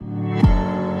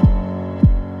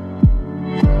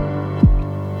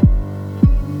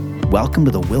Welcome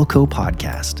to the Wilco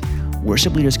Podcast.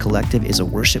 Worship Leaders Collective is a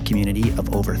worship community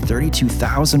of over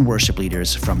 32,000 worship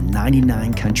leaders from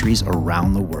 99 countries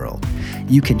around the world.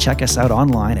 You can check us out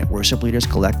online at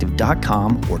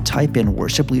worshipleaderscollective.com or type in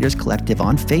Worship Leaders Collective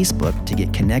on Facebook to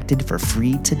get connected for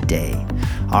free today.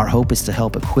 Our hope is to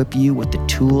help equip you with the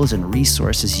tools and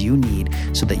resources you need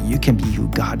so that you can be who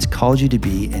God's called you to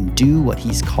be and do what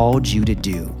He's called you to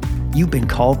do. You've been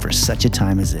called for such a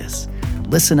time as this.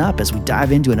 Listen up as we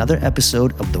dive into another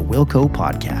episode of the Wilco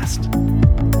Podcast.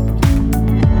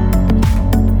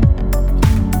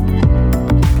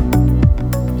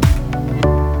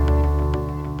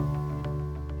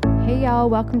 Hey y'all,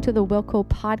 welcome to the Wilco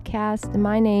Podcast.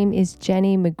 My name is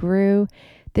Jenny McGrew.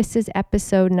 This is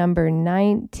episode number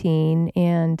 19,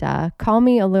 and call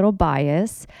me a little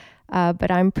biased, but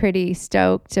I'm pretty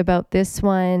stoked about this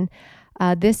one.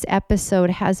 This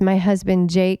episode has my husband,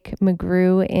 Jake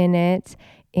McGrew, in it.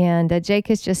 And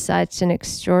Jake is just such an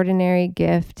extraordinary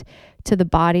gift to the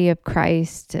body of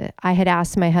Christ. I had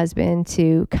asked my husband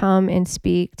to come and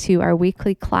speak to our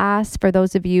weekly class. For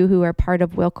those of you who are part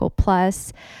of Wilco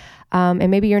Plus,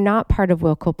 and maybe you're not part of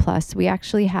Wilco Plus, we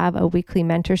actually have a weekly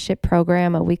mentorship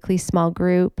program, a weekly small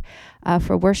group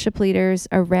for worship leaders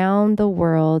around the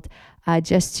world,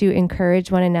 just to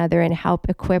encourage one another and help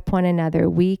equip one another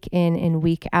week in and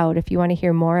week out. If you want to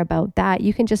hear more about that,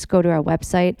 you can just go to our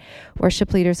website,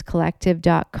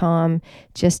 worshipleaderscollective.com,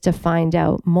 just to find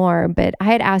out more. But I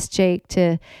had asked Jake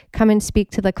to come and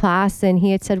speak to the class, and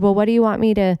he had said, well, what do you want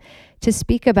me to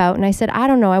speak about? And I said, I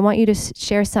don't know. I want you to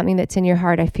share something that's in your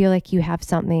heart. I feel like you have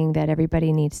something that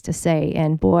everybody needs to say.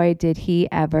 And boy, did he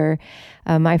ever.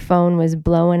 My phone was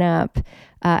blowing up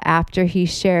after he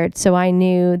shared. So I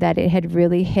knew that it had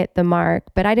really hit the mark,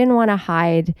 but I didn't want to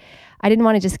hide. I didn't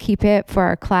want to just keep it for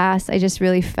our class. I just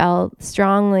really felt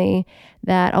strongly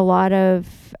that a lot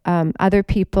of other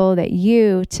people that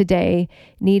you today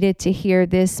needed to hear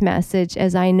this message,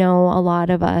 as I know a lot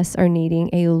of us are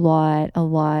needing a lot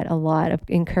of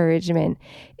encouragement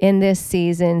in this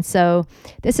season. So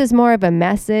this is more of a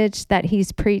message that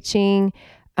he's preaching.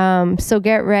 So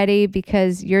get ready,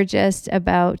 because you're just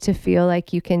about to feel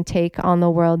like you can take on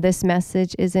the world. This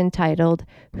message is entitled,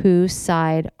 Whose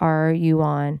Side Are You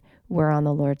On? We're on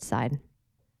the Lord's side.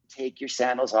 Take your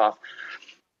sandals off,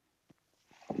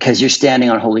 because you're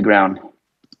standing on holy ground.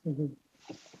 Mm-hmm.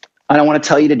 And I want to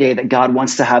tell you today that God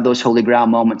wants to have those holy ground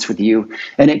moments with you.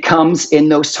 And it comes in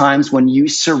those times when you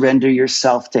surrender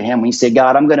yourself to Him. When you say,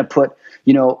 God, I'm going to put,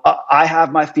 I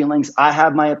have my feelings, I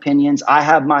have my opinions, I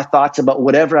have my thoughts about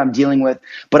whatever I'm dealing with,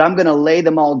 but I'm going to lay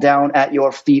them all down at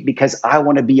your feet because I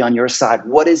want to be on your side.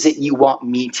 What is it you want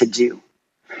me to do?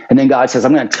 And then God says,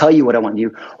 I'm going to tell you what I want to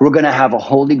do. We're going to have a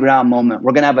holy ground moment.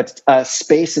 We're going to have a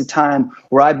space of time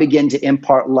where I begin to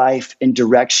impart life and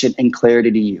direction and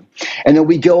clarity to you. And then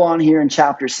we go on here in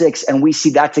chapter 6, and we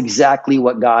see that's exactly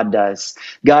what God does.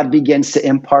 God begins to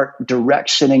impart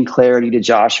direction and clarity to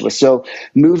Joshua. So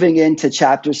moving into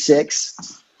chapter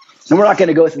 6, and we're not going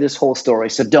to go through this whole story,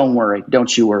 so don't worry.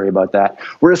 Don't you worry about that.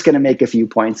 We're just going to make a few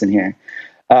points in here.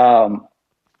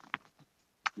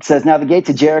 It says, now the gates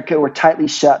of Jericho were tightly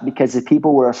shut because the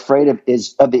people were afraid of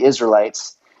the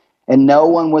Israelites, and no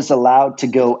one was allowed to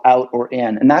go out or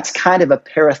in. And that's kind of a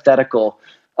parenthetical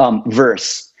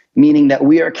verse, meaning that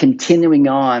we are continuing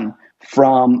on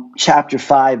from chapter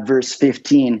 5, verse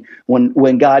 15,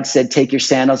 when God said, take your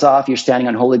sandals off, you're standing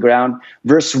on holy ground.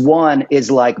 Verse 1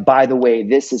 is like, by the way,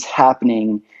 this is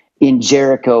happening in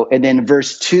Jericho. And then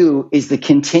verse 2 is the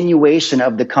continuation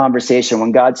of the conversation.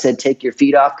 When God said, take your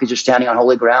feet off because you're standing on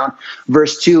holy ground.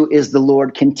 Verse 2 is the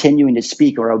Lord continuing to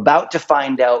speak. We're about to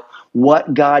find out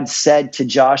what God said to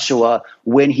Joshua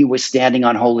when he was standing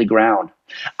on holy ground.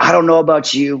 I don't know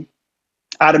about you.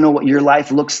 I don't know what your life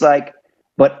looks like,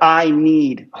 but I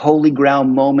need holy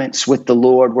ground moments with the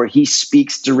Lord where He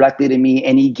speaks directly to me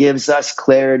and He gives us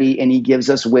clarity and He gives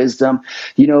us wisdom.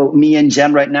 Me and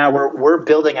Jen right now, we're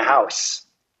building a house.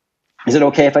 Is it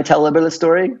okay if I tell a little bit of the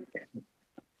story?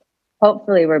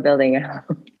 Hopefully we're building a house.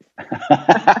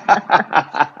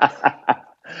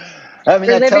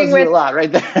 That tells you a lot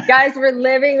right there. Guys, we're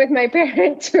living with my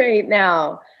parents right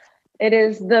now. It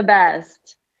is the best.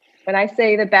 When I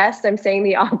say the best, I'm saying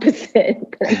the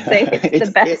opposite. I'm saying it's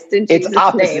the best in Jesus' name. It's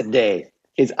opposite day.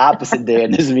 It's opposite day in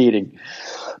this meeting.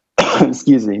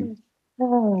 Excuse me.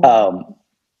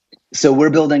 So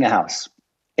we're building a house.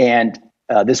 And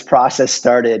this process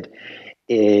started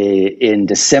in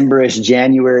December-ish,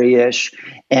 January-ish.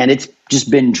 And it's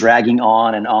just been dragging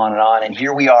on and on and on. And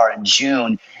here we are in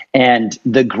June. And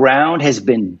the ground has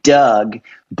been dug,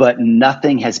 but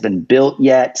nothing has been built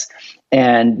yet.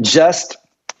 And just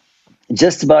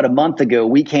just about a month ago,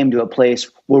 we came to a place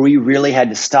where we really had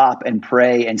to stop and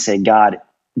pray and say, God,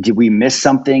 did we miss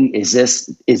something? Is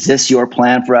this your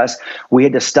plan for us? We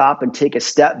had to stop and take a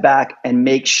step back and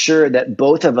make sure that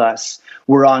both of us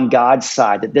were on God's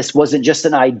side, that this wasn't just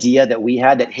an idea that we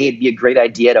had, that, hey, it'd be a great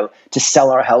idea to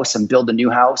sell our house and build a new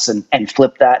house and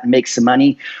flip that and make some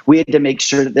money. We had to make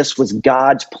sure that this was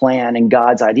God's plan and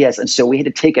God's ideas. And so we had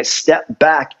to take a step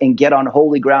back and get on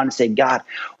holy ground and say, God,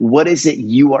 what is it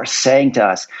you are saying to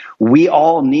us? We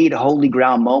all need holy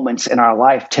ground moments in our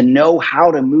life to know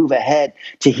how to move ahead,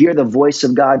 to hear the voice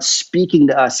of God speaking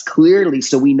to us clearly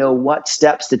so we know what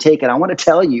steps to take. And I want to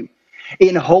tell you,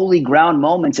 in holy ground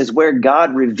moments is where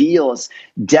God reveals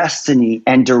destiny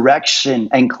and direction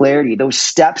and clarity. Those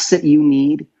steps that you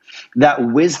need,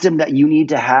 that wisdom that you need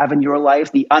to have in your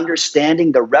life, the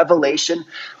understanding, the revelation,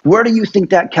 where do you think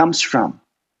that comes from?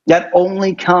 That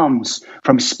only comes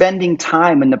from spending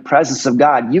time in the presence of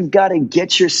God. You've got to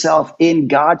get yourself in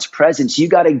God's presence. You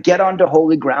got to get onto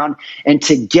holy ground. And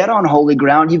to get on holy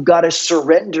ground, you've got to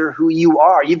surrender who you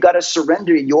are. You've got to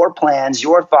surrender your plans,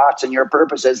 your thoughts, and your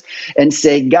purposes and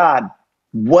say, God,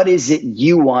 what is it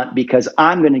you want? Because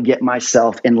I'm going to get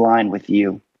myself in line with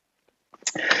you.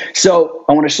 So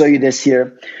I want to show you this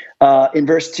here. In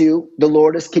verse 2, the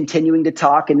Lord is continuing to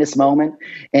talk in this moment.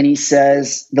 And he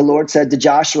says, the Lord said to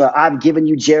Joshua, I've given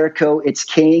you Jericho, its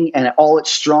king, and all its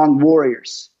strong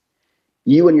warriors.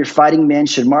 You and your fighting men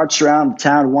should march around the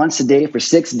town once a day for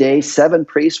 6 days. 7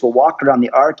 priests will walk around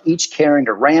the ark, each carrying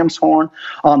a ram's horn.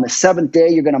 On the 7th day,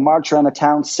 you're going to march around the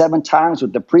town 7 times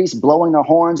with the priests blowing their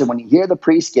horns. And when you hear the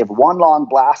priests give one long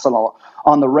blast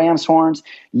on the ram's horns,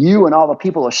 you and all the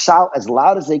people will shout as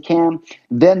loud as they can.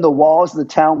 Then the walls of the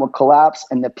town will collapse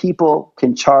and the people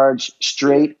can charge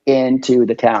straight into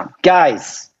the town.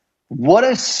 Guys, what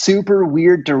a super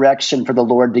weird direction for the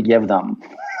Lord to give them.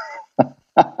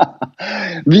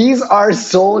 These are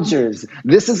soldiers.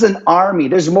 This is an army.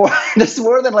 There's more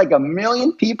than like 1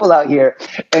 million people out here.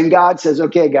 And God says,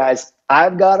 okay, guys,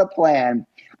 I've got a plan.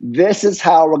 This is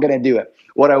how we're going to do it.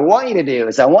 What I want you to do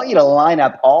is I want you to line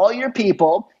up all your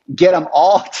people, get them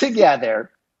all together,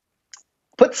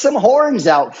 put some horns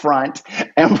out front,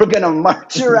 and we're going to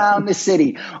march around the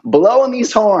city, blowing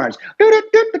these horns. We're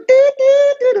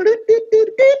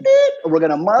going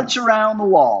to march around the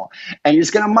wall, and you're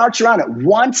just going to march around it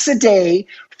once a day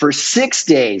for 6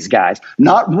 days, guys.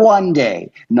 Not 1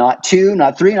 day, not 2,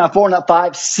 not 3, not 4, not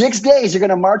 5. 6 days you're going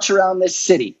to march around this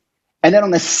city. And then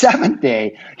on the 7th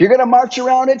day, you're going to march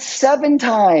around it 7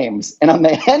 times. And on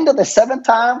the end of the 7th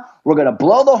time, we're going to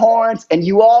blow the horns, and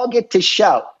you all get to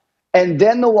shout. And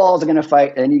then the walls are going to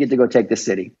fight, and you get to go take the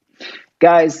city.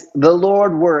 Guys, the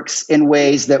Lord works in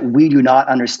ways that we do not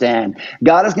understand.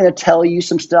 God is going to tell you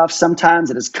some stuff sometimes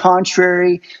that is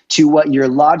contrary to what your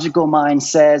logical mind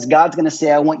says. God's going to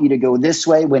say, I want you to go this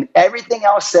way, when everything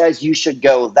else says you should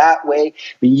go that way.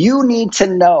 But you need to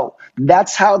know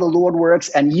that's how the Lord works,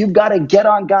 and you've got to get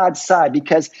on God's side,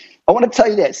 because I want to tell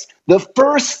you this. The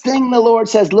first thing the Lord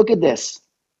says, look at this.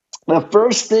 The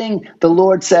first thing the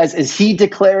Lord says is he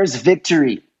declares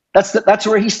victory. That's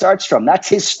where he starts from. That's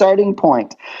his starting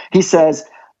point. He says,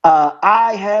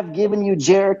 I have given you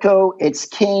Jericho, its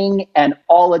king, and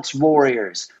all its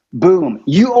warriors. Boom.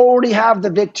 You already have the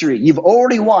victory. You've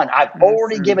already won. I've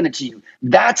already given it to you.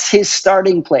 That's his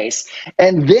starting place.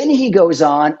 And then he goes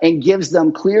on and gives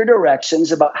them clear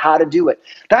directions about how to do it.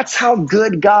 That's how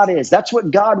good God is. That's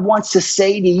what God wants to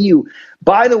say to you.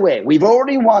 By the way, we've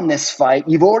already won this fight.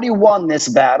 You've already won this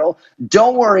battle.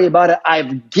 Don't worry about it.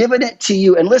 I've given it to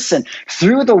you. And listen,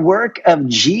 through the work of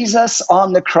Jesus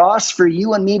on the cross for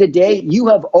you and me today, you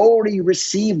have already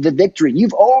received the victory.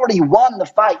 You've already won the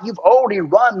fight. You've already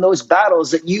run those battles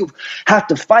that you have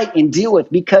to fight and deal with,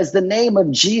 because the name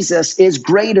of Jesus is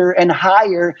greater and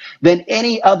higher than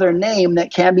any other name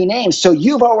that can be named. So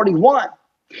you've already won.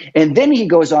 And then he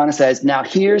goes on and says, now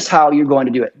here's how you're going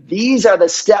to do it. These are the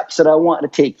steps that I want to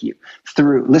take you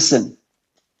through. Listen,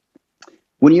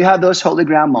 when you have those holy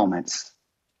ground moments,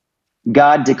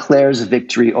 God declares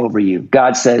victory over you.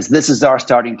 God says, this is our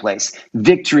starting place.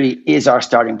 Victory is our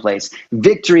starting place.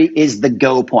 Victory is the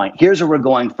go point. Here's where we're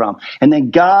going from. And then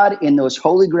God, in those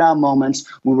holy ground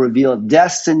moments, will reveal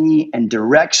destiny and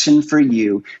direction for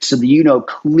you so that you know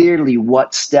clearly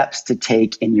what steps to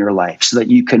take in your life so that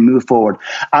you can move forward.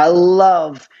 I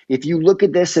love, if you look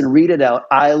at this and read it out,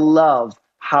 I love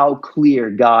how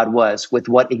clear God was with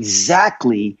what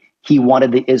exactly he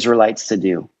wanted the Israelites to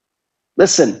do.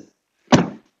 Listen,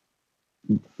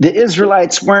 the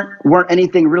Israelites weren't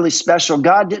anything really special.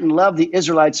 God didn't love the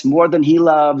Israelites more than he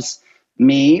loves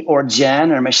me or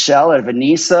Jen or Michelle or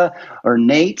Vanessa or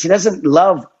Nate. He doesn't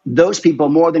love those people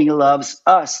more than he loves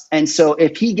us. And so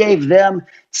if he gave them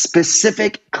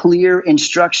specific, clear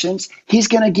instructions, he's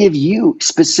going to give you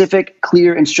specific,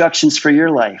 clear instructions for your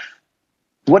life.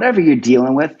 Whatever you're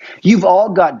dealing with, you've all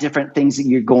got different things that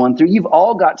you're going through. You've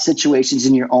all got situations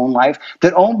in your own life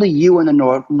that only you and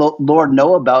the Lord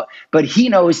know about, but he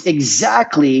knows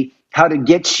exactly how to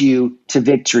get you to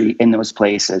victory in those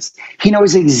places. He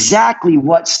knows exactly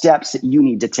what steps that you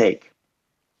need to take.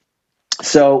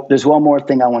 So there's one more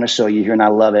thing I want to show you here, and I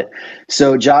love it.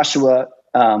 So Joshua,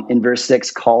 in verse 6,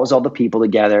 calls all the people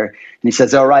together, and he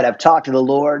says, all right, I've talked to the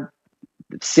Lord.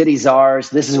 The city's ours.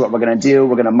 This is what we're going to do.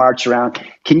 We're going to march around.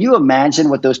 Can you imagine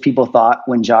what those people thought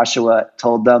when Joshua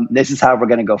told them, this is how we're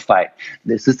going to go fight?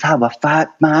 This is how I fight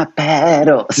my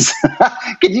battles.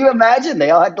 Can you imagine?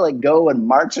 They all had to go and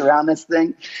march around this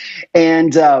thing.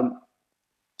 And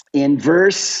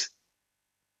let's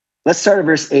start at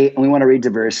verse 8, and we want to read to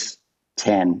verse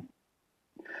 10.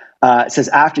 It says,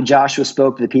 after Joshua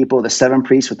spoke to the people, the 7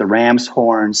 priests with the ram's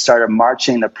horns started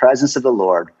marching in the presence of the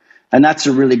Lord. And that's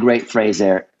a really great phrase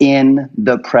there, in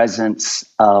the presence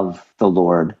of the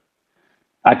Lord.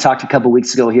 I talked a couple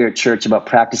weeks ago here at church about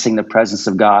practicing the presence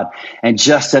of God. And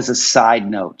just as a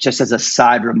side note, just as a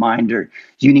side reminder,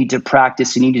 you need to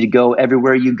practice. You need to go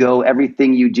everywhere you go,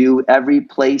 everything you do, every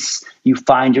place you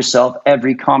find yourself,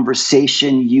 every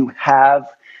conversation you have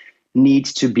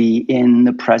needs to be in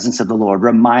the presence of the Lord.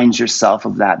 Remind yourself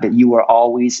of that you are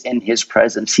always in his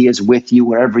presence. He is with you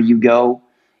wherever you go.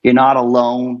 You're not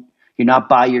alone. You're not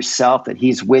by yourself, that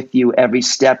he's with you every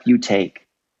step you take.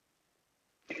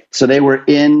 So they were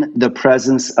in the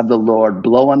presence of the Lord,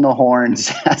 blowing the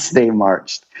horns as they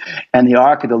marched. And the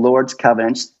ark of the Lord's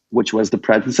covenant, which was the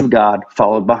presence of God,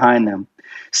 followed behind them.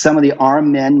 Some of the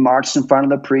armed men marched in front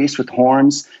of the priest with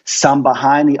horns, some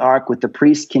behind the ark with the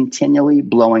priest continually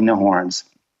blowing the horns.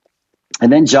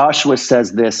 And then Joshua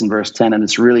says this in verse 10, and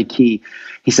it's really key.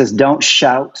 He says, don't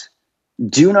shout,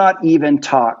 do not even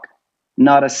talk.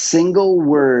 Not a single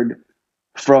word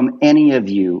from any of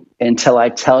you until I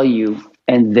tell you,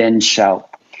 and then shout.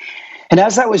 And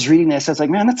as I was reading this, I was like,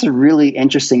 man, that's a really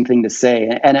interesting thing to say.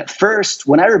 And at first,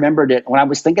 when I remembered it, when I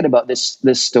was thinking about this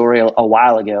story a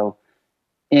while ago,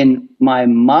 in my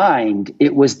mind,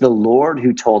 it was the Lord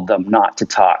who told them not to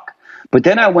talk. But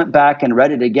then I went back and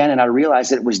read it again, and I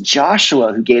realized that it was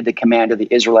Joshua who gave the command to the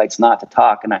Israelites not to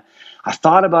talk. And I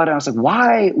thought about it. I was like,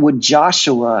 why would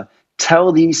Joshua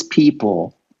tell these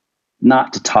people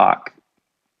not to talk?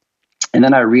 And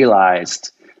then I realized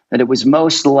that it was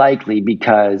most likely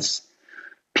because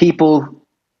people,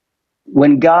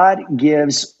 when God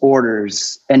gives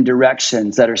orders and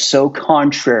directions that are so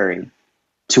contrary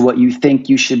to what you think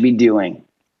you should be doing,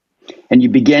 and you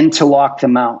begin to walk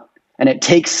them out, and it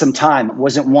takes some time. It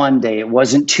wasn't one day. It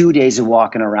wasn't 2 days of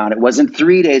walking around. It wasn't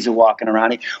 3 days of walking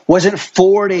around. It wasn't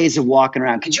 4 days of walking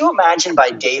around. Could you imagine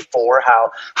by day 4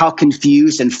 how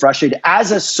confused and frustrated,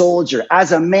 as a soldier,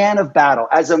 as a man of battle,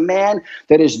 as a man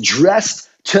that is dressed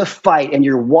to fight, and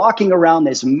you're walking around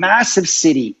this massive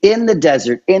city in the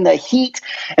desert, in the heat,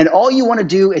 and all you want to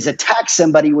do is attack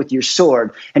somebody with your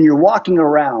sword, and you're walking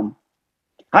around.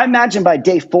 I imagine by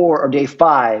day 4 or day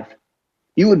 5,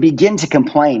 you would begin to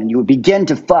complain, and you would begin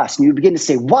to fuss, and you would begin to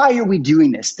say, why are we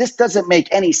doing this? This doesn't make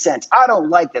any sense. I don't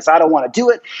like this. I don't want to do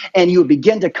it. And you would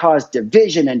begin to cause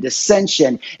division and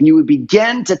dissension, and you would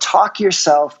begin to talk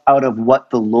yourself out of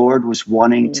what the Lord was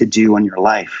wanting to do in your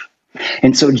life.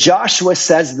 And so Joshua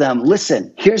says to them,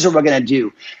 listen, here's what we're going to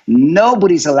do.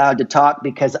 Nobody's allowed to talk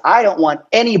because I don't want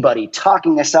anybody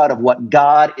talking us out of what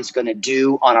God is going to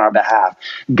do on our behalf.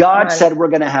 God said we're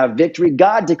going to have victory.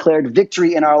 God declared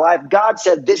victory in our life. God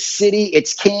said this city,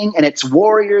 its king and its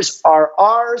warriors are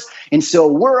ours. And so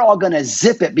we're all going to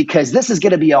zip it because this is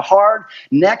going to be a hard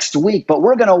next week, but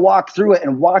we're going to walk through it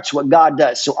and watch what God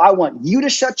does. So I want you to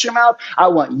shut your mouth. I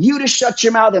want you to shut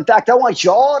your mouth. In fact, I want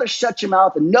you all to shut your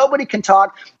mouth, and nobody can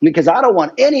talk, because I don't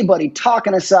want anybody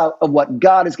talking us out of what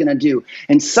God is going to do.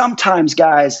 And sometimes,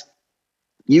 guys,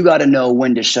 you got to know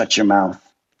when to shut your mouth.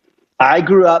 I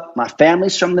grew up, my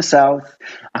family's from the South.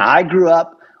 I grew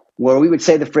up where we would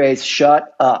say the phrase,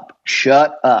 shut up,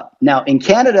 shut up. Now, in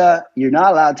Canada, you're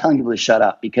not allowed telling people to shut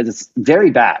up because it's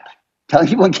very bad. Telling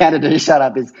people in Canada to shut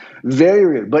up is very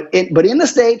rude. But in the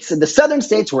States, in the southern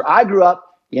states where I grew up,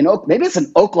 you know, maybe it's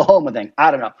an Oklahoma thing. I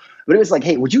don't know. But it was like,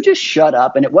 hey, would you just shut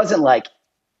up? And it wasn't like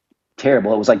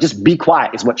terrible. It was like, just be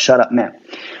quiet is what shut up meant.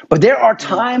 But there are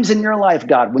times in your life,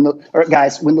 guys,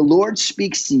 when the Lord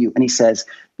speaks to you and he says,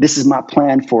 this is my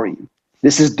plan for you.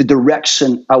 This is the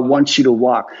direction I want you to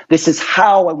walk. This is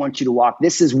how I want you to walk.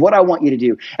 This is what I want you to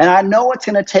do. And I know it's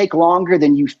going to take longer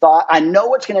than you thought. I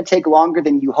know it's going to take longer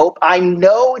than you hope. I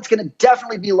know it's going to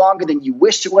definitely be longer than you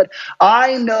wished it would.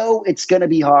 I know it's going to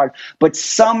be hard. But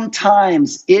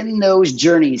sometimes in those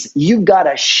journeys, you've got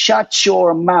to shut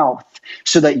your mouth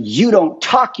so that you don't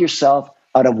talk yourself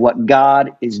out of what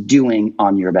God is doing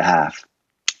on your behalf.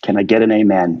 Can I get an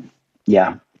amen?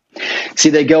 Yeah. See,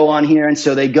 they go on here, and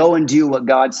so they go and do what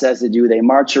God says to do. They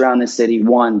march around the city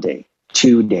 1 day,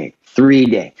 2 day, 3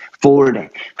 day, 4 day,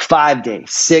 5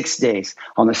 days, 6 days.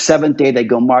 On the 7th day, they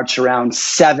go march around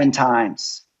 7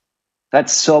 times.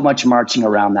 That's so much marching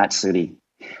around that city.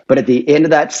 But at the end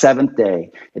of that 7th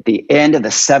day, at the end of the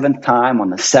 7th time, on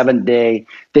the 7th day,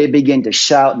 they begin to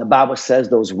shout. And the Bible says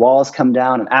those walls come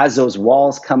down. And as those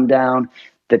walls come down,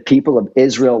 the people of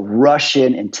Israel rush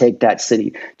in and take that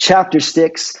city. Chapter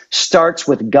 6 starts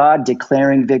with God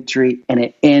declaring victory, and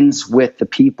it ends with the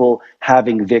people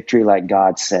having victory like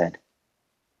God said.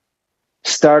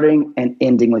 Starting and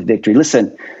ending with victory.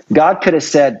 Listen, God could have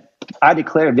said, I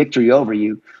declare victory over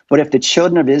you. But if the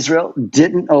children of Israel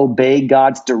didn't obey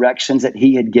God's directions that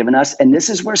he had given us, and this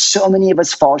is where so many of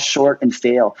us fall short and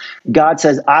fail. God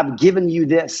says, I've given you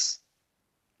this.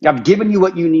 I've given you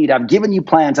what you need. I've given you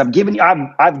plans. I've given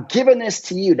this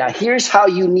to you. Now here's how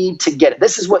you need to get it.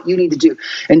 This is what you need to do.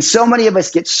 And so many of us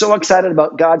get so excited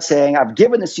about God saying, I've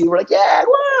given this to you. We're like, yeah,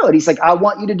 wow. And he's like, I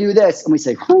want you to do this. And we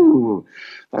say, whew,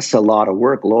 that's a lot of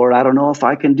work, Lord. I don't know if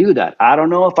I can do that. I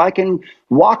don't know if I can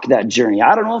walk that journey.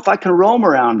 I don't know if I can roam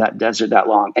around that desert that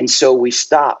long. And so we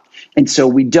stop. And so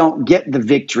we don't get the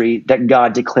victory that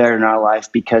God declared in our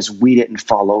life because we didn't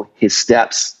follow his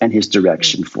steps and his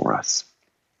direction for us.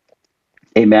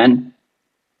 Amen.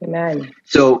 Amen.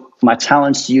 So my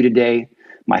challenge to you today,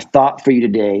 my thought for you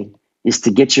today is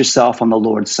to get yourself on the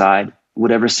Lord's side,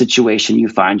 whatever situation you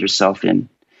find yourself in.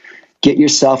 Get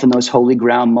yourself in those holy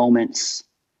ground moments.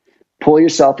 Pull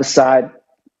yourself aside,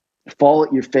 fall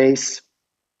at your face,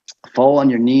 fall on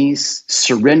your knees,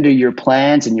 surrender your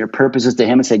plans and your purposes to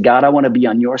him and say, God, I want to be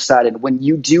on your side. And when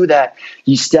you do that,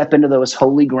 you step into those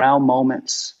holy ground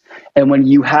moments. And when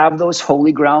you have those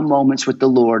holy ground moments with the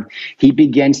Lord, he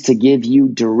begins to give you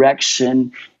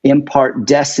direction, impart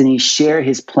destiny, share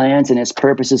his plans and his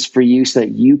purposes for you so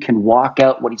that you can walk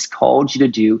out what he's called you to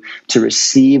do to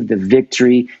receive the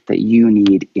victory that you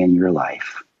need in your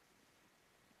life.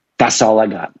 That's all I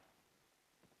got.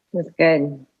 That's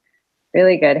good.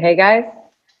 Really good. Hey, guys,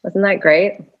 wasn't that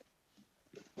great?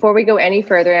 Before we go any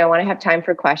further, I want to have time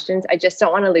for questions. I just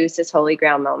don't want to lose this holy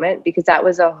ground moment because that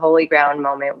was a holy ground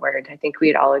moment word. I think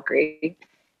we'd all agree.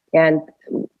 And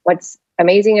what's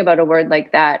amazing about a word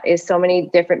like that is so many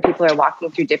different people are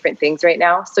walking through different things right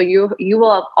now. So you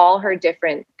will have all heard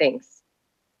different things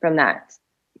from that,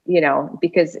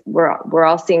 because we're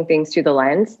all seeing things through the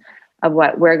lens of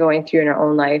what we're going through in our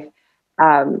own life.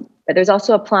 But there's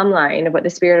also a plumb line of what the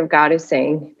Spirit of God is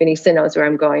saying. Vanessa knows where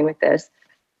I'm going with this,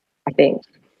 I think.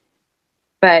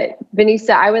 But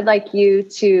Vanessa, I would like you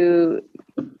to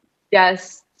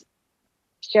just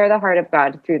share the heart of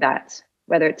God through that,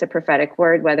 whether it's a prophetic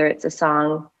word, whether it's a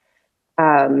song,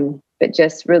 but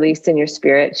just released in your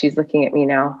spirit. She's looking at me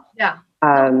now. Yeah.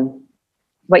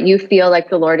 What you feel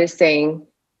like the Lord is saying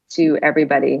to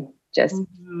everybody, just,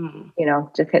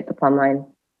 just hit the plumb line.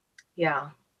 Yeah.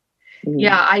 Mm-hmm.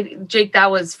 Yeah. Jake,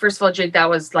 that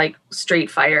was like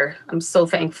straight fire. I'm so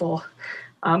thankful.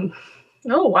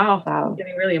 Oh, wow. I'm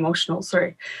getting really emotional.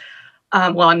 Sorry.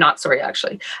 Well, I'm not sorry,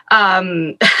 actually.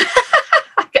 I'll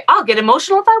get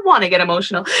emotional if I want to get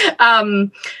emotional.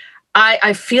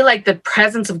 I feel like the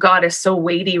presence of God is so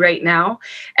weighty right now,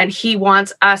 and he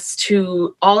wants us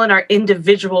to, all in our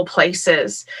individual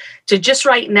places, to just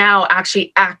right now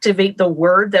actually activate the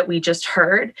word that we just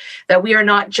heard, that we are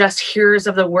not just hearers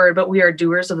of the word, but we are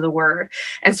doers of the word.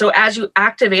 And so as you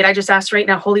activate, I just ask right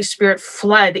now, Holy Spirit,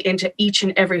 flood into each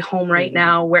and every home right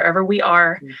now, wherever we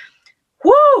are.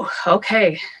 Woo!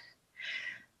 Okay.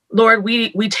 Lord,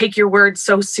 we take your word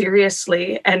so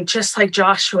seriously. And just like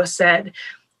Joshua said,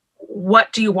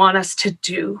 what do you want us to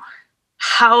do?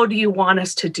 How do you want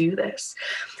us to do this?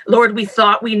 Lord, we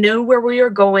thought we knew where we were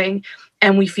going,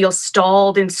 and we feel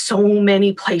stalled in so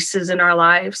many places in our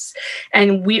lives.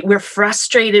 And we're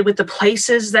frustrated with the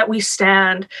places that we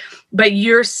stand. But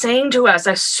you're saying to us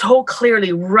so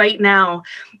clearly right now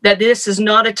that this is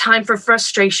not a time for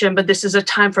frustration, but this is a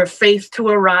time for faith to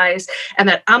arise, and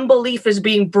that unbelief is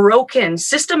being broken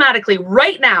systematically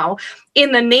right now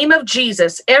in the name of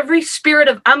Jesus. Every spirit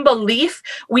of unbelief,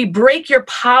 we break your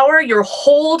power, your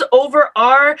hold over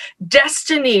our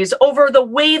destinies, over the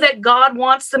way that God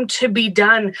wants them to be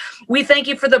done. We thank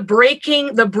you for the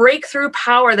breakthrough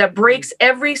power that breaks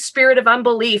every spirit of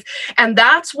unbelief. And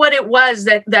that's what it was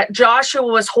that Joshua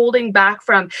was holding back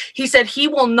from. He said he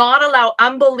will not allow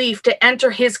unbelief to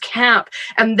enter his camp.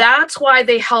 And that's why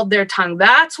they held their tongue.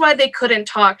 That's why they couldn't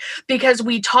talk, because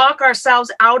we talk ourselves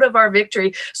out of our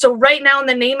victory. So right now, in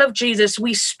the name of Jesus,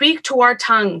 we speak to our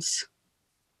tongues.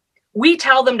 We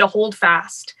tell them to hold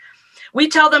fast. We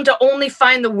tell them to only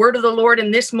find the word of the Lord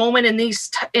in this moment, in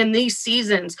these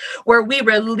seasons where we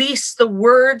release the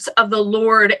words of the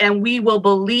Lord, and we will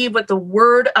believe what the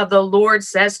word of the Lord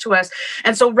says to us.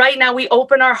 And so right now we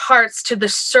open our hearts to the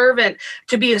servant,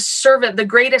 to be a servant, the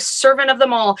greatest servant of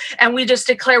them all. And we just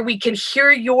declare we can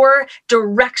hear your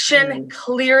direction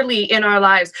clearly in our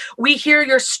lives. We hear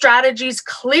your strategies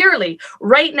clearly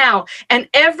right now. And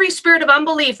every spirit of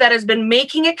unbelief that has been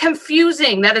making it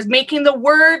confusing, that is making the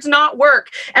words not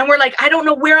work, and we're like, I don't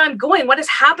know where I'm going. What is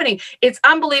happening? It's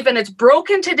unbelief, and it's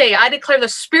broken today. I declare the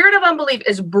spirit of unbelief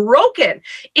is broken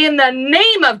in the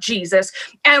name of Jesus,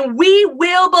 and we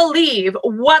will believe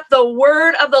what the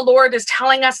word of the Lord is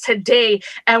telling us today,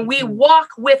 and we walk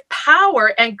with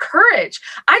power and courage.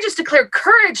 I just declare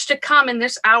courage to come in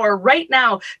this hour right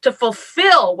now to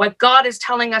fulfill what God is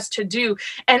telling us to do,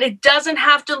 and it doesn't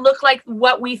have to look like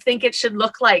what we think it should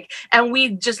look like, and we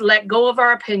just let go of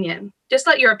our opinion. Just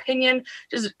let your opinion,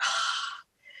 just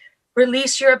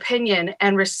release your opinion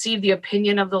and receive the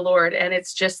opinion of the Lord. And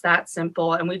it's just that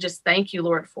simple. And we just thank you,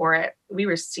 Lord, for it. We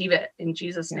receive it in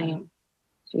Jesus' name.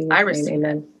 I receive it.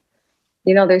 Amen.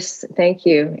 You know, thank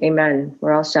you. Amen.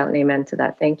 We're all shouting amen to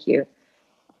that. Thank you.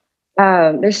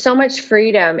 There's so much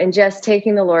freedom in just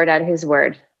taking the Lord at his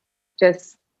word.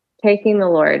 Just taking the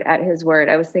Lord at his word.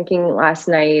 I was thinking last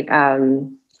night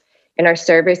in our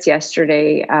service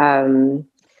yesterday,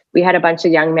 we had a bunch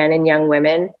of young men and young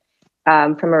women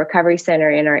from a recovery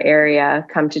center in our area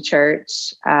come to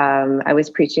church. I was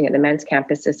preaching at the men's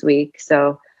campus this week.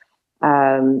 So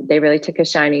they really took a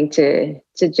shining to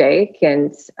Jake,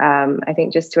 and I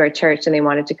think just to our church, and they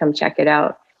wanted to come check it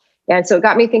out. And so it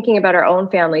got me thinking about our own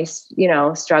family's,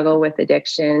 struggle with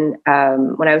addiction.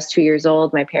 When I was 2 years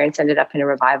old, my parents ended up in a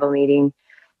revival meeting.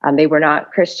 They were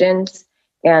not Christians.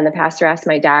 And the pastor asked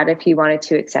my dad if he wanted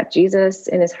to accept Jesus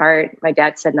in his heart. My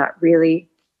dad said, not really.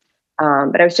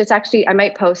 But I was just I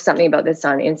might post something about this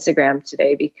on Instagram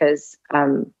today, because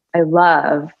I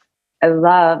love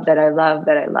that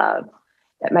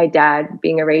my dad,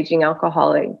 being a raging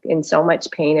alcoholic, in so much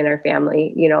pain in our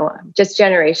family, just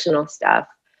generational stuff.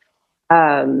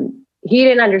 He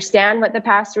didn't understand what the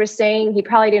pastor was saying. He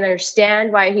probably didn't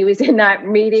understand why he was in that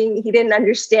meeting. He didn't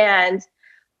understand.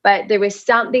 But there was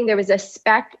a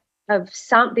speck of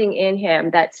something in him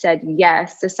that said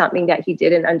yes to something that he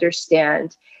didn't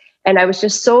understand. And I was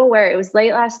just so aware. It was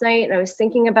late last night, and I was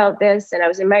thinking about this, and I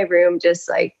was in my room just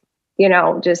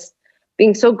just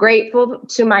being so grateful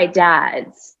to my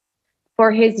dad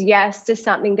for his yes to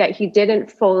something that he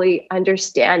didn't fully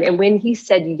understand. And when he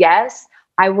said yes,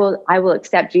 I will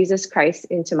accept Jesus Christ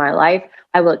into my life.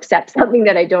 I will accept something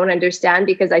that I don't understand,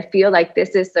 because I feel like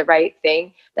this is the right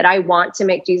thing, that I want to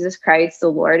make Jesus Christ the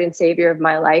Lord and Savior of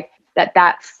my life,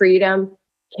 that freedom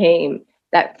came,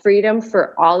 that freedom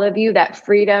for all of you, that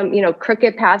freedom,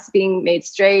 crooked paths being made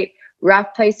straight,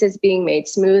 rough places being made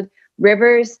smooth,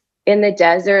 rivers in the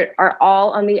desert are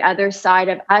all on the other side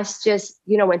of us. Just,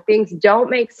 when things don't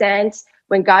make sense,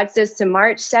 when God says to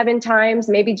march 7 times,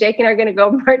 maybe Jake and I are going to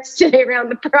go march today around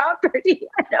the property.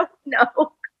 I don't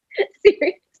know.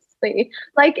 Seriously,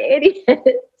 like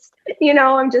idiots.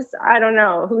 I don't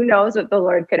know. Who knows what the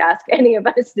Lord could ask any of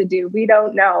us to do? We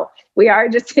don't know. We are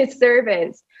just his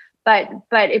servants. But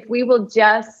if we will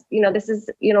just, this is,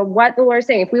 what the Lord is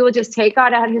saying, if we will just take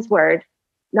God at his word,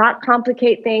 not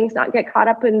complicate things, not get caught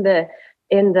up in the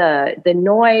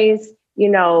noise,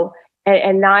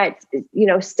 and not,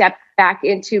 step back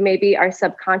into maybe our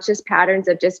subconscious patterns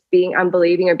of just being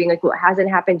unbelieving, or being like, well, it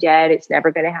hasn't happened yet. It's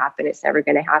never going to happen. It's never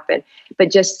going to happen. But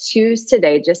just choose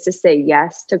today just to say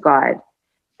yes to God.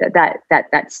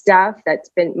 That stuff that's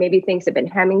been, maybe things have been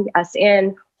hemming us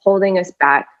in, holding us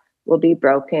back, will be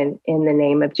broken in the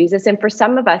name of Jesus. And for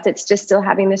some of us, it's just still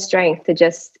having the strength to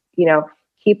just,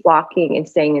 keep walking and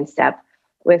staying in step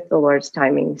with the Lord's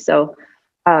timing. So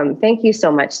thank you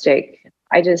so much, Jake.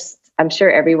 I'm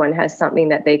sure everyone has something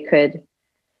that they could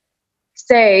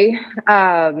say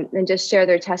and just share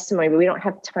their testimony, but we don't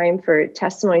have time for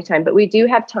testimony time, but we do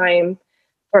have time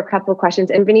for a couple of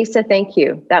questions. And Vanessa, thank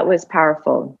you. That was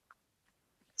powerful.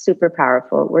 Super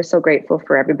powerful. We're so grateful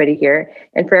for everybody here,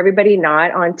 and for everybody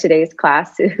not on today's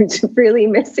class who's really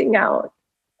missing out.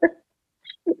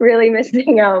 Really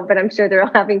missing out, but I'm sure they're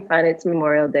all having fun. It's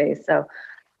Memorial Day. So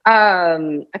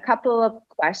a couple of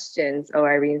questions. Oh,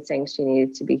 Irene's saying she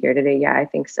needed to be here today. Yeah, I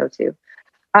think so too.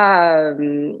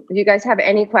 Do you guys have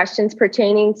any questions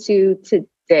pertaining to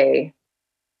today?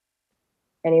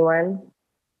 Anyone?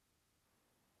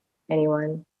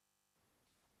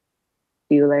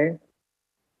 Bueller?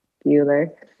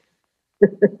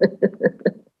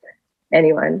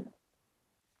 Anyone?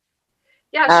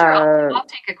 Yeah, sure. I'll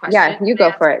take a question. Yeah, you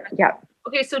go for it. Yeah.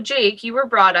 Okay, so Jake, you were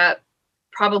brought up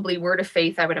probably word of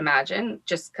faith, I would imagine,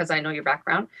 just because I know your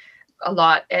background a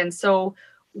lot. And so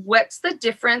what's the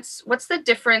difference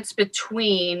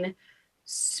between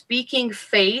speaking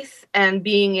faith and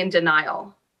being in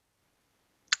denial?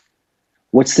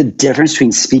 What's the difference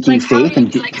between speaking faith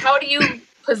and how do you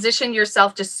position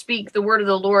yourself to speak the word of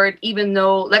the Lord, even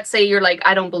though, let's say you're like,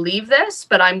 I don't believe this,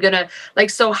 but I'm gonna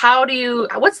so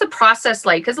what's the process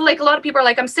like? Because like a lot of people are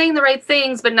like, I'm saying the right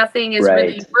things, but nothing is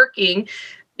really working.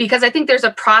 Because I think there's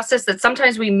a process that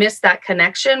sometimes we miss that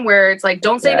connection where it's like,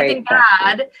 don't say anything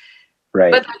bad.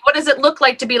 Right. But what does it look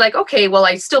like to be like, okay, well,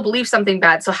 I still believe something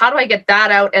bad. So how do I get that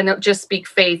out and just speak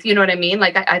faith? You know what I mean?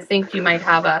 Like, I think you might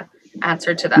have a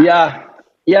answer to that.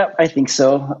 Yeah, I think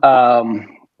so. So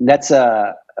that's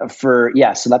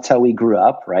how we grew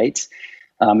up, right?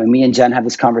 And me and Jen have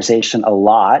this conversation a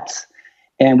lot.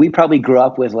 And we probably grew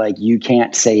up with like, you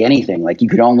can't say anything. Like you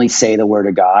could only say the word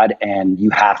of God, and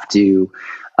you have to,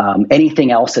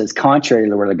 anything else that's contrary to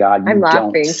the word of God,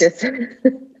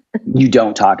 you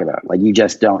don't talk about. Like you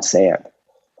just don't say it.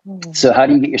 So how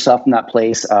do you get yourself in that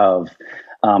place of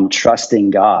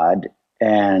trusting God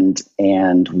and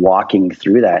walking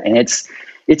through that? And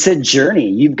it's a journey.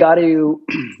 You've got to,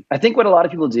 I think what a lot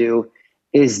of people do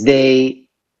is they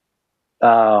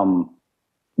don't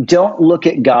look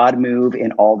at God move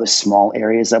in all the small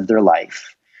areas of their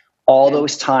life, all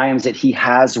those times that he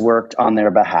has worked on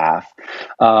their behalf.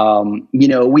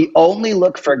 We only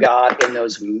look for God in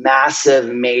those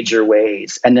massive, major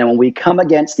ways. And then when we come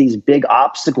against these big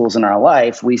obstacles in our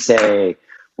life, we say,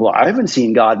 well, I haven't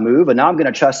seen God move, and now I'm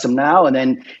going to trust him now. And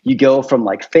then you go from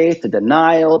like faith to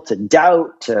denial to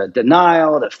doubt to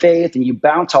denial to faith, and you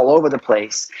bounce all over the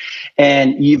place.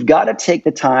 And you've got to take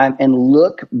the time and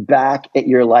look back at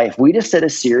your life. We just did a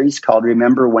series called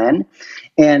Remember When.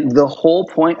 And the whole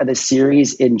point of the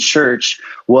series in church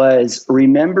was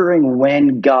remembering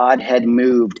when God had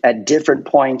moved at different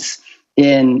points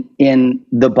in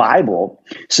the Bible,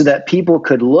 so that people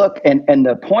could look, and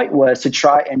the point was to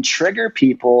try and trigger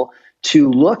people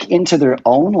to look into their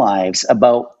own lives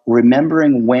about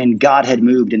remembering when God had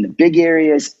moved in the big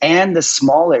areas and the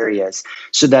small areas,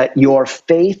 so that your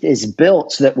faith is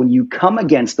built, so that when you come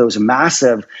against those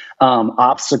massive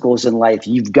obstacles in life,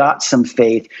 you've got some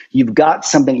faith, you've got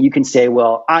something you can say,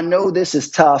 well, I know this is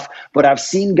tough, but I've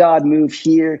seen God move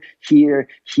here, here,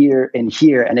 here, and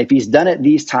here. And if he's done it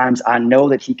these times, I know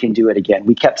that he can do it again.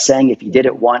 We kept saying, if he did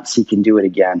it once, he can do it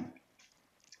again.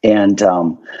 And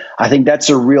I think that's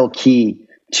a real key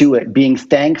to it, being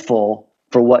thankful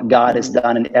for what God has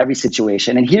done in every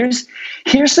situation. And here's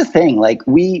the thing, like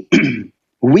we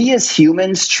as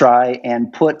humans try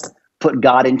and put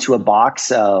God into a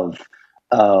box of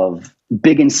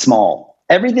big and small.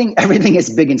 Everything is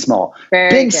big and small.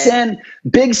 Big sin,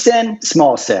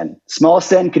 small sin. Small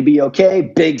sin could be okay.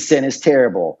 Big sin is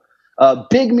terrible.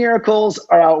 Big miracles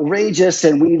are outrageous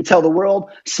and we need to tell the world.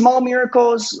 Small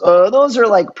miracles, those are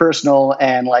like personal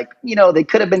and like, they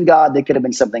could have been God, they could have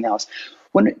been something else.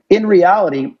 When in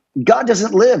reality, God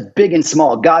doesn't live big and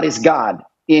small. God is God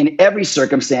in every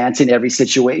circumstance, in every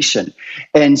situation.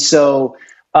 And so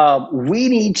we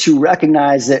need to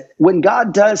recognize that when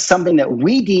God does something that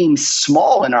we deem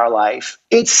small in our life,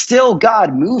 it's still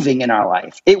God moving in our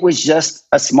life. It was just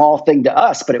a small thing to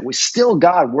us, but it was still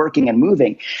God working and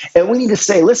moving. And we need to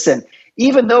say, listen,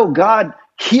 even though God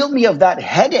healed me of that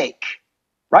headache,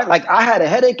 right? Like I had a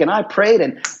headache and I prayed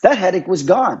and that headache was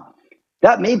gone.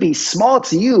 That may be small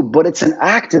to you, but it's an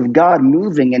act of God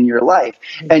moving in your life.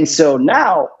 And so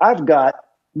now I've got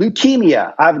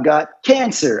leukemia, I've got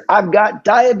cancer, I've got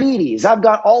diabetes, I've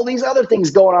got all these other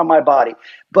things going on in my body.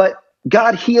 But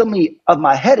God healed me of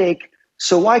my headache,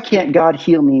 so why can't God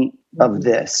heal me of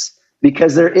this?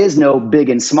 Because there is no big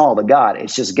and small to God.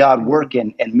 It's just God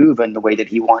working and moving the way that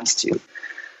he wants to.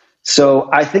 So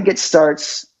I think it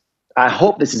starts I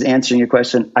hope this is answering your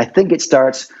question. I think it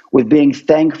starts with being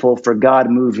thankful for God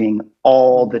moving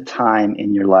all the time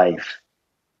in your life,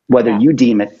 whether you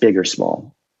deem it big or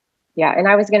small. Yeah. And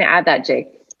I was going to add that, Jake,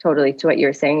 totally to what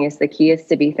you're saying is the key is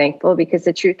to be thankful, because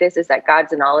the truth is that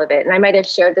God's in all of it. And I might have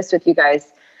shared this with you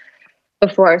guys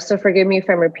before, so forgive me if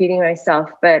I'm repeating myself.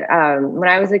 But when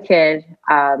I was a kid,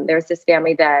 there was this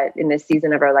family that in this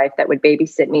season of our life that would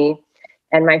babysit me.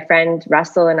 And my friend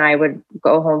Russell and I would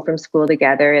go home from school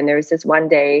together. And there was this one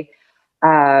day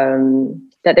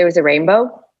that there was a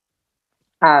rainbow.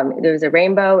 There was a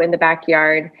rainbow in the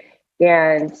backyard.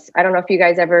 And I don't know if you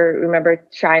guys ever remember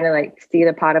trying to like see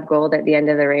the pot of gold at the end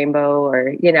of the rainbow,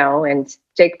 or, you know, and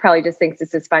Jake probably just thinks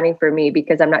this is funny for me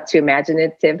because I'm not too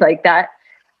imaginative like that.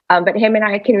 But him and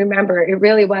I can remember it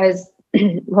really was,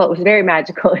 well, it was very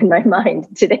magical in my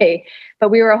mind today,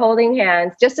 but we were holding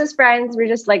hands just as friends. We're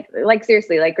just like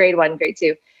seriously, like grade 1, grade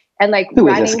 2, and like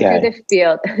running through the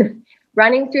field,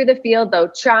 running through the field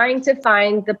though, trying to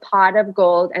find the pot of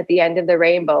gold at the end of the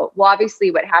rainbow. Well,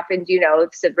 obviously what happened, you know,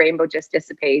 the rainbow just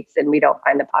dissipates and we don't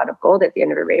find the pot of gold at the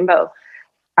end of a rainbow.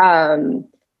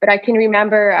 But I can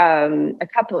remember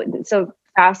so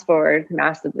fast forward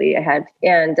massively ahead.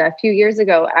 And a few years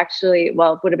ago, actually,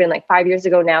 well, it would have been like 5 years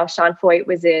ago now, Sean Foyt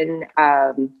was in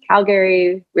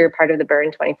Calgary. We were part of the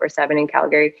Burn 24/7 in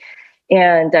Calgary.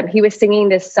 And he was singing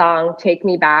this song, Take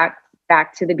Me Back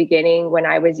to the beginning when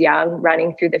I was young,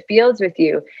 running through the fields with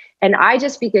you. And I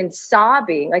just began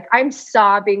sobbing, like I'm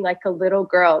sobbing like a little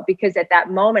girl, because at that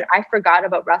moment I forgot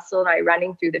about Russell and I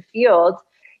running through the field,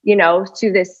 you know, to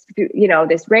this, you know,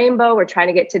 this rainbow. We're trying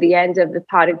to get to the end of the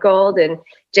pot of gold. And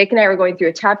Jake and I were going through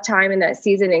a tough time in that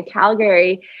season in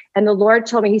Calgary. And the Lord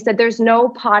told me, he said, there's no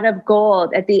pot of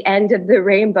gold at the end of the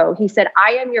rainbow. He said,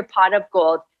 I am your pot of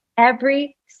gold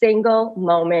every single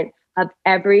moment of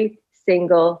every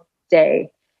single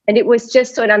day. And it was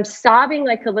just so, and I'm sobbing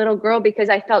like a little girl because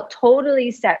I felt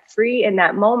totally set free in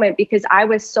that moment, because I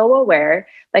was so aware,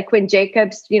 like when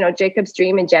Jacob's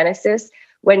dream in Genesis,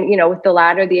 when, you know, with the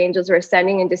ladder, the angels were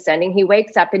ascending and descending, he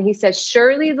wakes up and he says,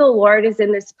 surely the Lord is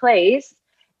in this place.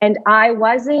 And I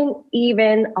wasn't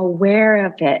even aware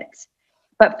of it.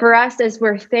 But for us, as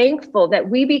we're thankful that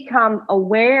we become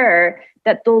aware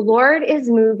that the Lord is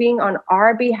moving on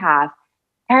our behalf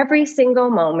every single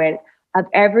moment of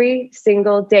every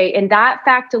single day. And that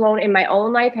fact alone in my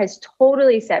own life has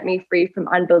totally set me free from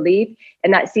unbelief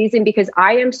in that season, because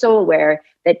I am so aware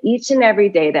that each and every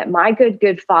day that my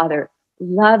good Father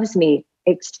loves me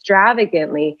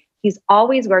extravagantly. He's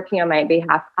always working on my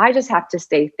behalf. I just have to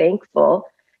stay thankful,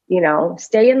 you know,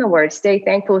 stay in the word, stay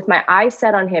thankful with my eyes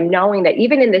set on him, knowing that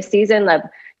even in this season of,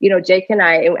 you know, Jake and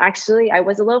I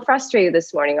was a little frustrated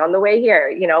this morning on the way here.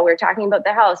 You know, we were talking about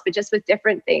the house, but just with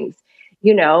different things,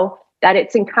 you know, that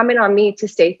it's incumbent on me to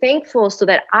stay thankful so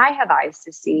that I have eyes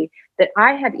to see, that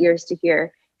I have ears to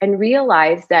hear, and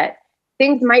realize that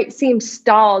things might seem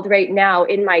stalled right now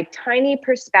in my tiny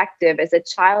perspective as a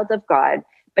child of God.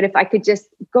 But if I could just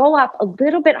go up a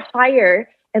little bit higher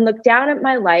and look down at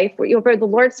my life, where the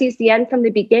Lord sees the end from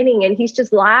the beginning and he's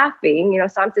just laughing. You know,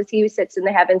 Psalm says he who sits in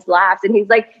the heavens laughs. And he's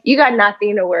like, you got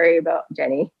nothing to worry about,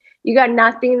 Jenny. You got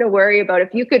nothing to worry about.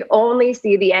 If you could only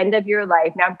see the end of your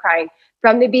life, now I'm crying,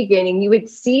 from the beginning, you would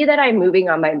see that I'm moving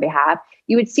on my behalf.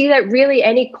 You would see that really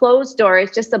any closed door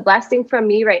is just a blessing from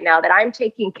me right now, that I'm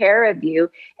taking care of you,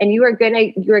 and you're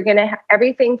gonna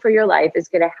everything for your life is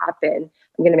gonna happen.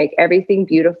 I'm gonna make everything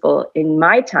beautiful in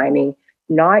my timing,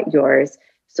 not yours.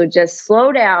 So just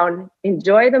slow down,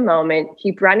 enjoy the moment,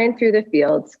 keep running through the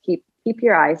fields, keep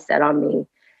your eyes set on me,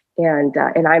 and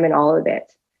I'm in all of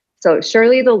it. So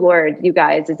surely the Lord, you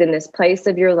guys, is in this place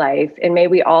of your life, and may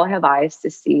we all have eyes to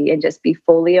see and just be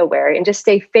fully aware and just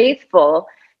stay faithful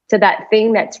to that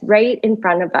thing that's right in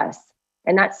front of us.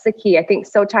 And that's the key. I think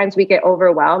sometimes we get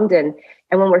overwhelmed, and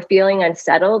when we're feeling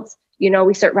unsettled, you know,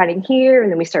 we start running here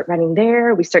and then we start running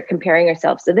there. We start comparing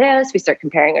ourselves to this. We start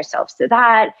comparing ourselves to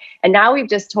that. And now we've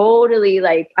just totally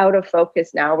like out of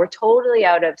focus now. We're totally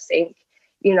out of sync,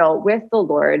 you know, with the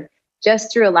Lord,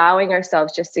 just through allowing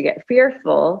ourselves just to get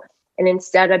fearful. And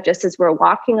instead of just as we're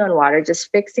walking on water,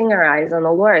 just fixing our eyes on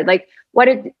the Lord. Like,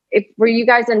 were you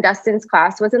guys in Dustin's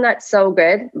class? Wasn't that so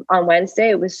good on Wednesday?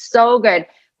 It was so good.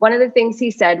 One of the things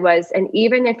he said was, and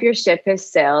even if your ship has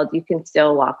sailed, you can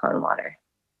still walk on water.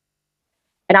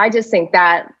 And I just think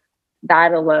that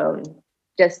alone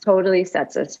just totally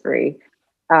sets us free.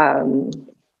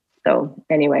 So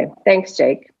anyway, thanks,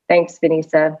 Jake. Thanks,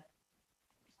 Vanessa.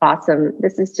 Awesome.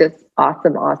 This is just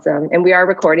awesome. And we are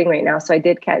recording right now, so I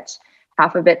did catch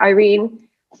half of it. Irene,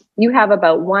 you have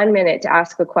about 1 minute to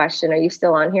ask a question. Are you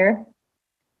still on here?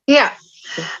 Yeah.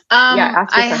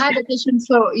 Ask your I had a question.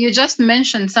 So you just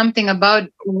mentioned something about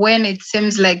when it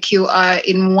seems like you are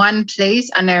in one place,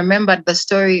 and I remembered the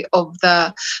story of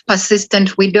the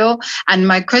persistent widow. And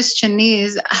my question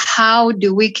is, how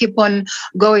do we keep on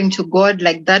going to God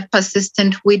like that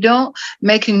persistent widow,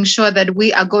 making sure that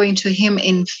we are going to Him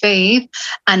in faith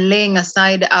and laying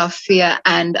aside our fear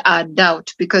and our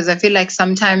doubt? Because I feel like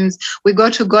sometimes we go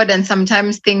to God and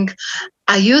sometimes think,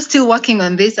 are you still working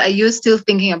on this? Are you still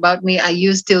thinking about me? Are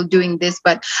you still doing this?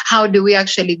 But how do we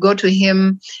actually go to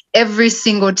Him every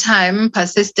single time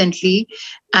persistently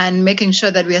and making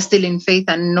sure that we are still in faith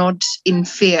and not in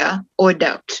fear or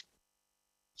doubt?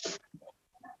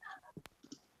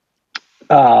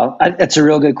 That's a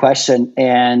real good question.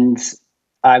 And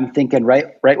I'm thinking right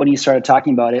when you started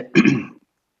talking about it,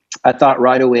 I thought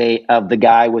right away of the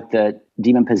guy with the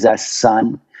demon-possessed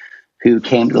son who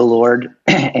came to the Lord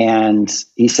and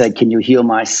he said, "Can you heal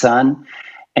my son?"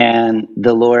 And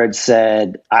the Lord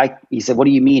said, he said, "What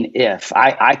do you mean if?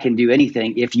 I can do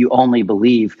anything if you only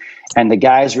believe." And the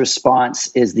guy's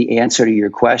response is the answer to your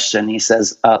question. He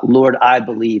says, "Lord, I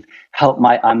believe, help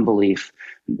my unbelief."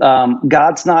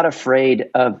 God's not afraid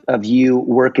of you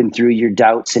working through your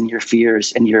doubts and your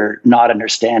fears and your not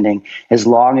understanding, as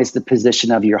long as the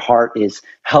position of your heart is,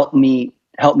 help me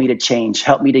to change,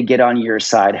 help me to get on your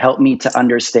side, help me to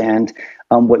understand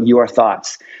what your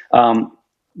thoughts.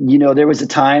 There was a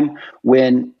time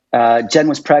when Jen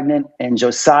was pregnant and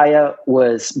Josiah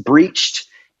was breached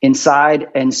inside.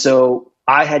 And so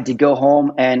I had to go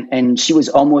home and she was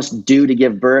almost due to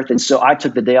give birth. And so I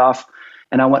took the day off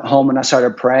and I went home and I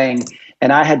started praying.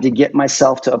 And I had to get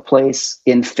myself to a place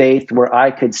in faith where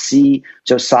I could see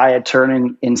Josiah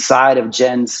turning inside of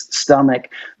Jen's stomach.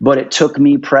 But it took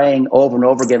me praying over and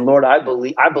over again, "Lord, I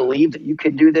believe that you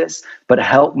can do this, but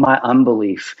help my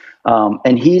unbelief."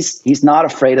 And he's not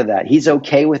afraid of that. He's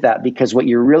okay with that, because what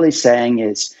you're really saying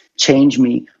is, change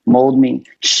me, mold me,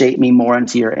 shape me more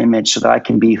into your image so that I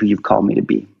can be who you've called me to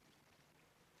be.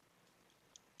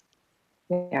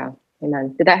 Yeah.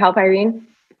 Amen. Did that help, Irene?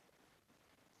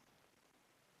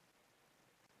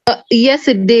 Yes,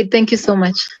 it did. Thank you so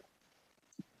much.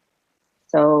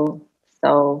 So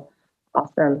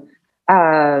awesome.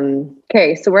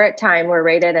 Okay, so we're at time. We're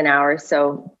right at an hour.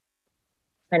 So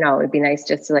I know it'd be nice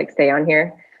just to stay on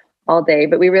here all day,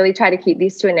 but we really try to keep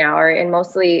these to an hour. And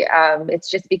mostly it's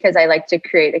just because I like to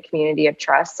create a community of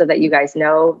trust so that you guys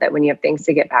know that when you have things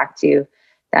to get back to,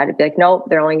 that it'd be like, nope,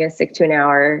 they're only going to stick to an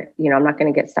hour. I'm not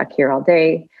going to get stuck here all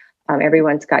day.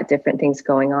 Everyone's got different things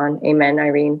going on. Amen,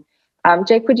 Irene.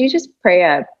 Jake, would you just pray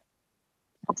a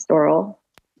pastoral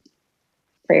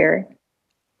prayer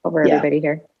over everybody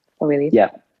here before we leave? Yeah.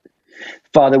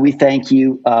 Father, we thank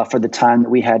you for the time that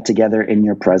we had together in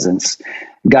your presence.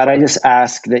 God, I just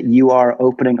ask that you are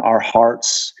opening our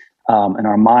hearts and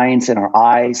our minds and our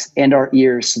eyes and our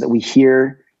ears so that we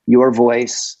hear your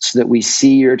voice, so that we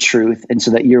see your truth, and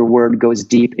so that your word goes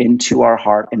deep into our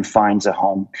heart and finds a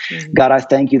home. Mm-hmm. God, I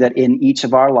thank you that in each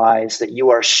of our lives that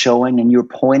you are showing and you're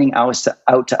pointing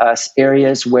out to us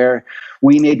areas where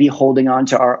we may be holding on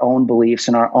to our own beliefs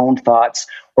and our own thoughts,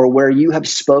 or where you have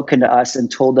spoken to us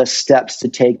and told us steps to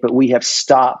take, but we have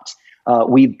stopped.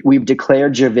 We've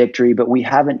declared your victory, but we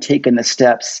haven't taken the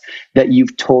steps that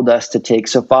you've told us to take.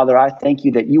 So, Father, I thank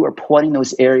you that you are pointing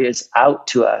those areas out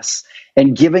to us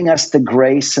and giving us the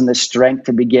grace and the strength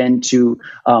to begin to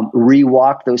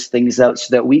re-walk those things out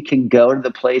so that we can go to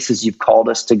the places you've called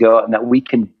us to go and that we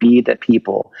can be the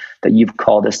people that you've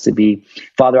called us to be.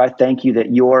 Father, I thank you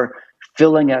that you're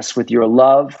filling us with your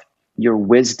love, your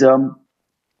wisdom,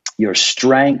 your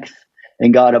strength.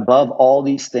 And God, above all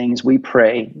these things, we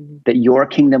pray that your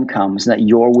kingdom comes and that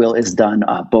your will is done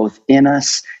both in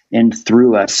us and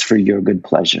through us for your good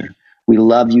pleasure. We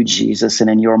love you, Jesus, and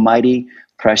in your mighty,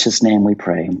 precious name we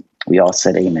pray. We all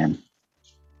said amen.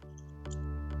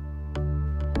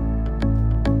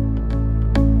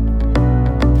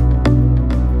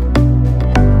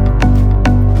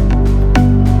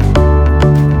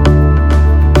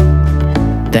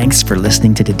 Thanks for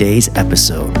listening to today's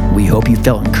episode. We hope you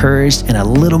felt encouraged and a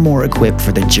little more equipped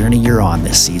for the journey you're on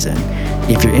this season.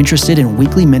 If you're interested in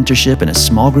weekly mentorship in a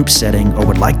small group setting or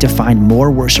would like to find more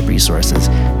worship resources,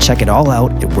 check it all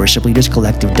out at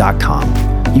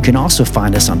worshipleaderscollective.com. You can also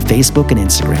find us on Facebook and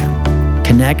Instagram.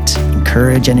 Connect,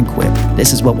 encourage, and equip.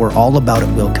 This is what we're all about at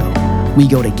Wilco. We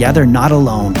go together, not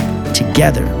alone.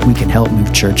 Together, we can help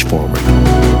move church forward.